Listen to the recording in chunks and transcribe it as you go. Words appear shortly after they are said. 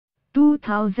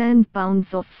2,000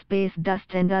 pounds of space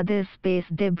dust and other space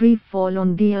debris fall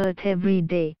on the Earth every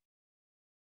day.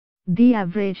 The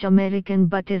average American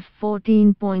butt is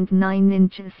 14.9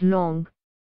 inches long.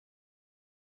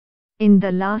 In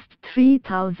the last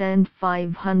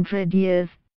 3,500 years,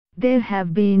 there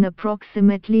have been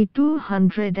approximately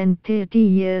 230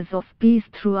 years of peace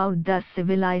throughout the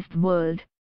civilized world.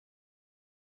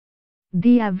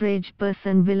 The average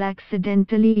person will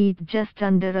accidentally eat just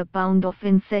under a pound of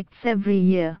insects every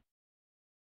year.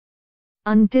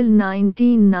 Until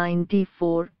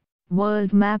 1994,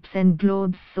 world maps and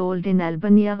globes sold in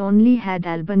Albania only had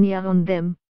Albania on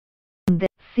them. The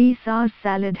Caesar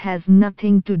salad has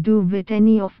nothing to do with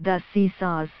any of the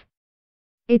Caesars.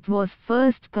 It was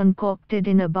first concocted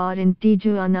in a bar in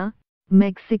Tijuana,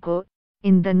 Mexico,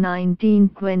 in the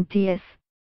 1920s.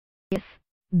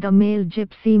 The male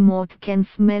gypsy moth can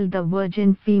smell the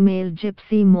virgin female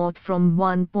gypsy moth from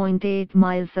 1.8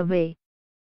 miles away.